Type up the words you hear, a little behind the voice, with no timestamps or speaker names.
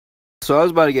So I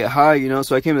was about to get high, you know,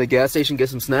 so I came to the gas station to get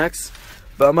some snacks.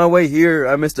 But on my way here,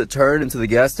 I missed a turn into the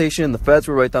gas station. The feds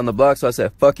were right down the block, so I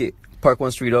said, fuck it, park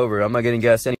one street over. I'm not getting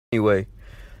gas anyway.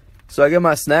 So I get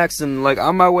my snacks, and like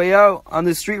on my way out on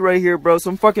this street right here, bro,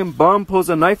 some fucking bum pulls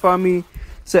a knife on me.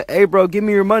 Said, hey, bro, give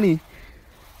me your money.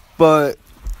 But,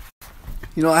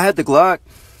 you know, I had the Glock.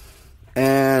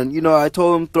 And, you know, I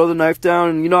told him, throw the knife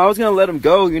down. And, you know, I was going to let him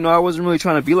go. You know, I wasn't really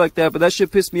trying to be like that. But that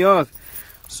shit pissed me off.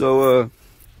 So,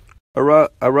 I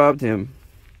robbed him.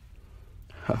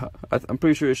 I'm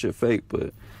pretty sure this shit fake,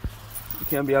 but you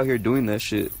can't be out here doing that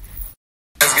shit.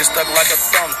 Let's get stuck like a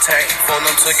thumbtack. Phone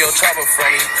them took your chopper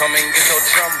from me. Come and get your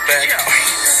drum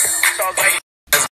back.